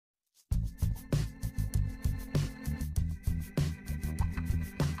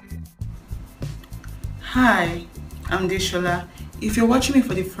Hi, I'm DeyshawlahTV. If you're watching me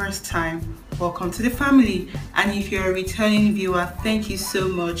for the first time, welcome to the family. And if you're a returning viewer, thank you so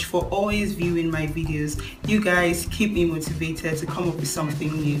much for always viewing my videos. You guys keep me motivated to come up with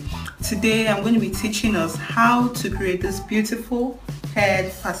something new. Today, I'm going to be teaching us how to create this beautiful head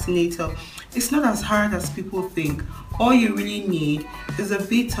fascinator. It's not as hard as people think. All you really need is a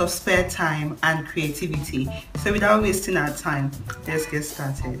bit of spare time and creativity. So without wasting our time, let's get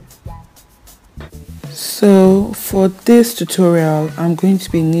started. So for this tutorial, I'm going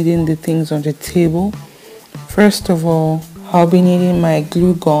to be needing the things on the table. First of all, I'll be needing my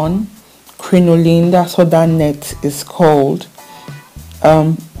glue gun, crinoline, that's what that net is called,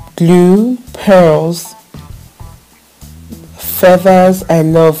 glue, pearls, feathers, I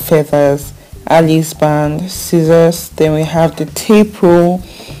love feathers, Alice band, scissors, then we have the tape roll,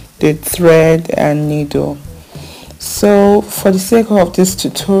 the thread and needle. So for the sake of this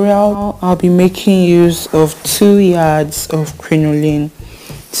tutorial, I'll be making use of 2 yards of crinoline.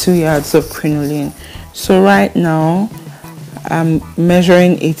 So right now I'm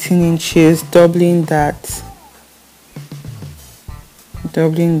measuring 18 inches, doubling that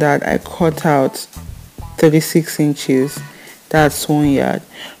I cut out 36 inches. That's 1 yard.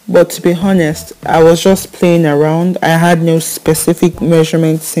 But to be honest, I was just playing around. I had no specific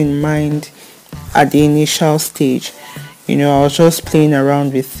measurements in mind at the initial stage. I was just playing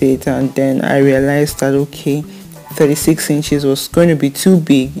around with it, and then I realized that okay, 36 inches was going to be too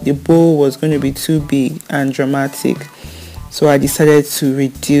big. The bow was going to be too big and dramatic, so I decided to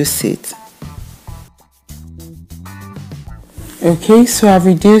reduce it. Okay, so I've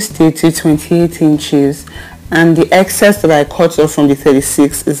reduced it to 28 inches, and the excess that I cut off from the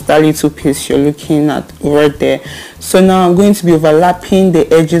 36 is that little piece you're looking at over there. So now I'm going to be overlapping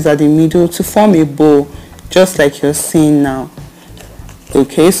the edges at the middle to form a bow, just like you're seeing now.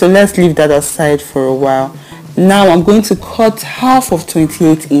 Okay, so let's leave that aside for a while. Now I'm going to cut half of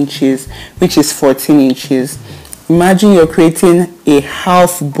 28 inches, which is 14 inches. Imagine you're creating a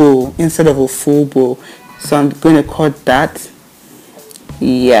half bow instead of a full bow. So I'm going to cut that.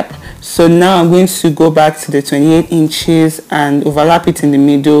 Yep. So now I'm going to go back to the 28 inches and overlap it in the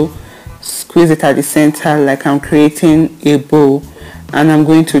middle, squeeze it at the center like I'm creating a bow, and I'm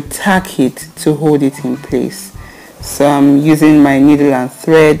going to tack it to hold it in place. So I'm using my needle and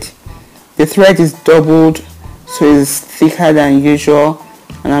thread. The thread is doubled, so it's thicker than usual,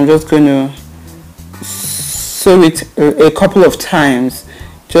 and I'm just going to sew it a couple of times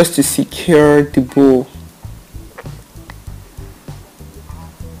just to secure the bow.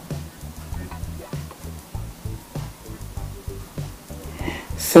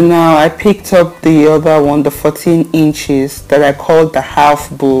 So now I picked up the other one, the 14 inches that I called the half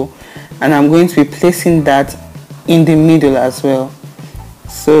bow, and I'm going to be placing that in the middle as well.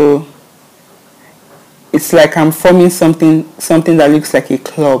 So it's like I'm forming something that looks like a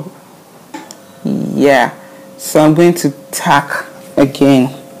club. Yeah. So I'm going to tack again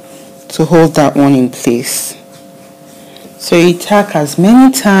to hold that one in place. So you tack as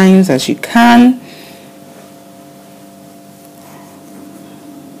many times as you can.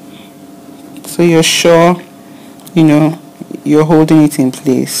 So you're sure, you're holding it in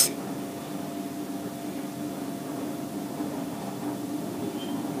place.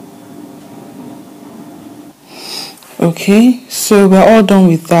 Okay, so we're all done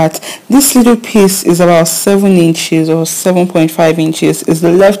with that. This little piece is about 7 inches or 7.5 inches. Is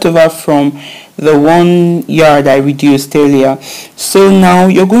the leftover from the 1 yard I reduced earlier. So now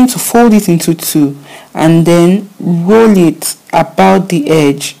you're going to fold it into 2 and then roll it about the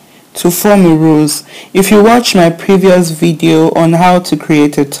edge to form a rose. If you watch my previous video on how to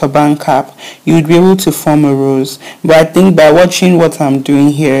create a turban cap, you would be able to form a rose. But I think by watching what I'm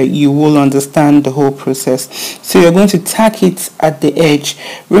doing here, you will understand the whole process. So you're going to tack it at the edge.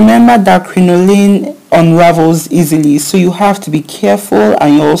 Remember that crinoline unravels easily, so you have to be careful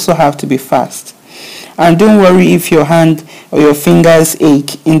and you also have to be fast. And don't worry if your hand or your fingers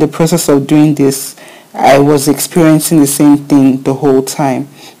ache in the process of doing this. I was experiencing the same thing the whole time.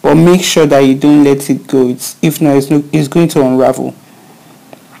 But make sure that you don't let it go. If not, it's going to unravel.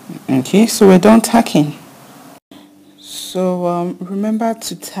 Okay, so we're done tacking. So remember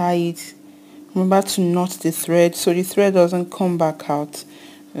to tie it. Remember to knot the thread so the thread doesn't come back out.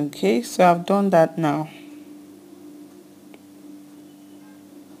 Okay, so I've done that now.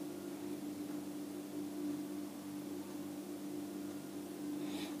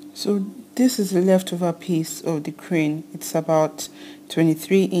 So this is the leftover piece of the crane. It's about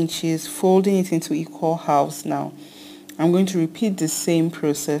 23 inches, folding it into equal halves now. I'm going to repeat the same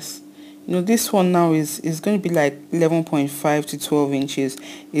process. This one now is going to be like 11.5 to 12 inches.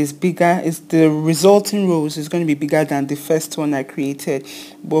 Is bigger. Is the resulting rose is going to be bigger than the first one I created,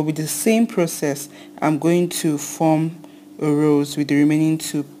 but with the same process, I'm going to form a rose with the remaining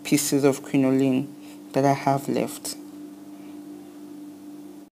 2 pieces of crinoline that I have left.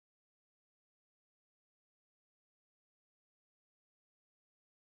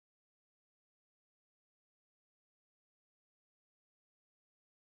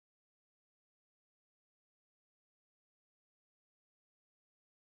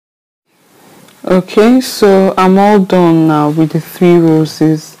 Okay, so I'm all done now with the 3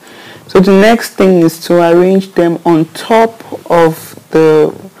 roses. So the next thing is to arrange them on top of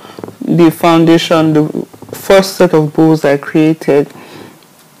the foundation, the first set of bows I created.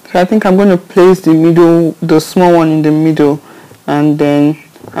 So I think I'm going to place the small one in the middle, and then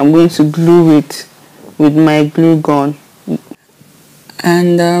I'm going to glue it with my glue gun.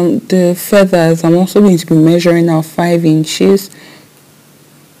 And the feathers, I'm also going to be measuring out 5 inches.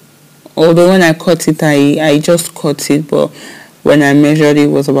 Although when I cut it, I just cut it, but when I measured it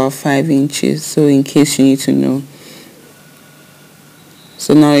was about 5 inches. So in case you need to know.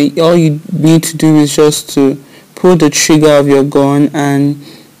 So now all you need to do is just to pull the trigger of your gun and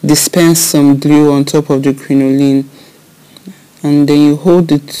dispense some glue on top of the crinoline. And then you hold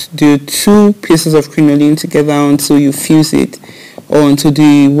the 2 pieces of crinoline together until you fuse it, or until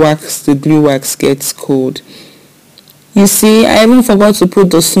the glue wax gets cold. You see, I even forgot to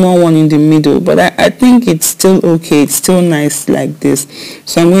put the small one in the middle, but I think it's still okay. It's still nice like this.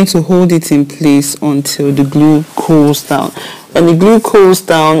 So I'm going to hold it in place until the glue cools down. When the glue cools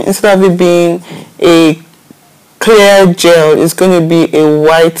down, instead of it being a clear gel, it's going to be a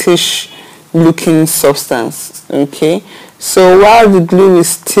whitish looking substance. Okay, so while the glue is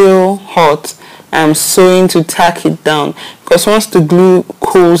still hot, I'm sewing to tack it down, because once the glue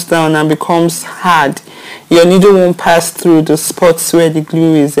cools down and becomes hard, your needle won't pass through the spots where the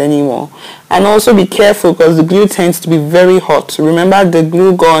glue is anymore. And also be careful, because the glue tends to be very hot. Remember, the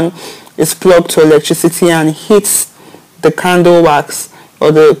glue gun is plugged to electricity and hits the candle wax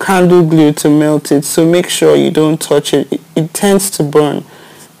or the candle glue to melt it. So make sure you don't touch it. It tends to burn.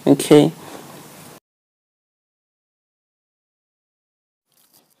 Okay.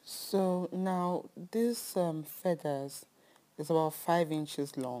 So now this feathers is about 5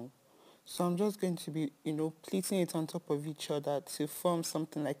 inches long. So I'm just going to be, pleating it on top of each other to form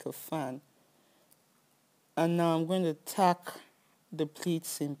something like a fan. And now I'm going to tack the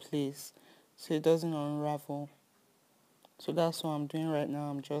pleats in place so it doesn't unravel. So that's what I'm doing right now.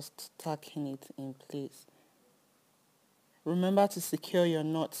 I'm just tacking it in place. Remember to secure your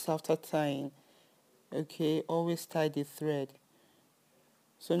knots after tying. Okay, always tie the thread.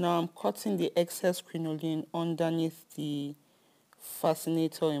 So now I'm cutting the excess crinoline underneath the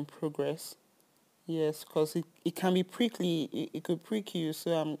fascinator in progress. Yes, because it can be prickly. It could prick you,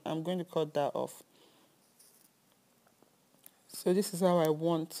 so I'm going to cut that off. So this is how I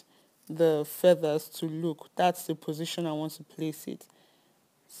want the feathers to look. That's the position I want to place it.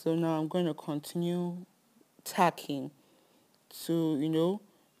 So now I'm going to continue tacking to,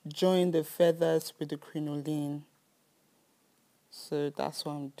 join the feathers with the crinoline. So that's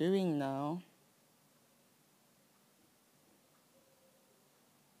what I'm doing now.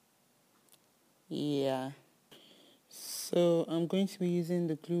 Yeah. So I'm going to be using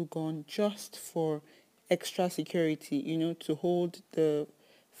the glue gun just for extra security, to hold the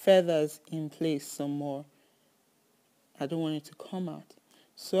feathers in place some more. I don't want it to come out.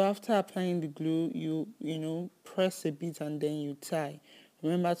 So after applying the glue, you press a bit and then you tie.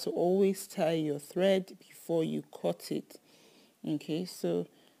 Remember to always tie your thread before you cut it. Okay, so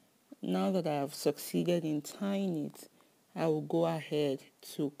now that I have succeeded in tying it, I will go ahead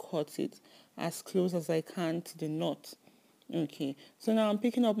to cut it as close as I can to the knot. Okay, so now I'm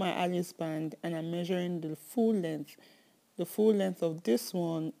picking up my Alice band and I'm measuring the full length. The full length of this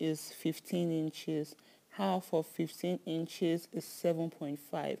one is 15 inches. Half of 15 inches is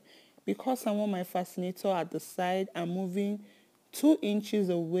 7.5. Because I want my fascinator at the side, I'm moving 2 inches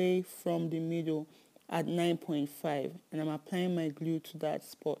away from the middle at 9.5, and I'm applying my glue to that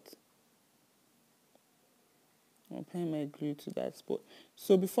spot. I'm applying my glue to that spot.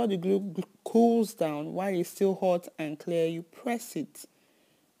 So before the glue cools down, while it's still hot and clear, you press it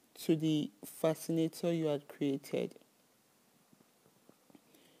to the fascinator you had created.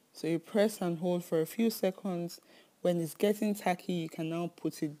 So you press and hold for a few seconds. When it's getting tacky, you can now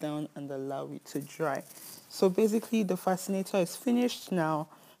put it down and allow it to dry. So basically, the fascinator is finished now.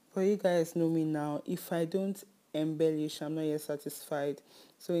 But you guys know me now. If I don't embellish, I'm not yet satisfied.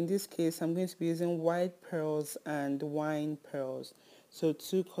 So in this case, I'm going to be using white pearls and wine pearls. so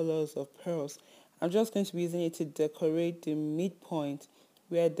 2 colors of pearls. I'm just going to be using it to decorate the midpoint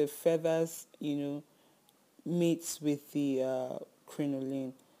where the feathers, meets with the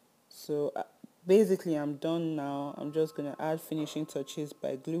crinoline. So basically I'm done now. I'm just going to add finishing touches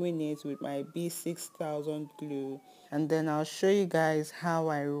by gluing it with my B6000 glue, and then I'll show you guys how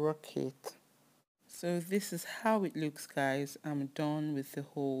I rock it. So this is how it looks, guys. I'm done with the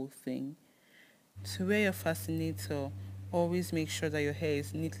whole thing. To wear your fascinator, always make sure that your hair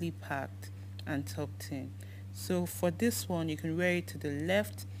is neatly packed and tucked in. So for this one, you can wear it to the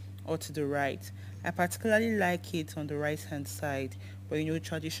left or to the right. I particularly like it on the right hand side, but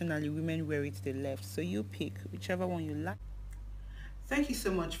traditionally women wear it to the left. So you pick whichever one you like. Thank you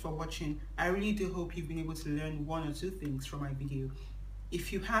so much for watching. I really do hope you've been able to learn 1 or 2 things from my video.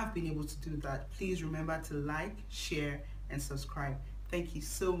 If you have been able to do that, please remember to like, share, and subscribe. Thank you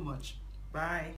so much. Bye.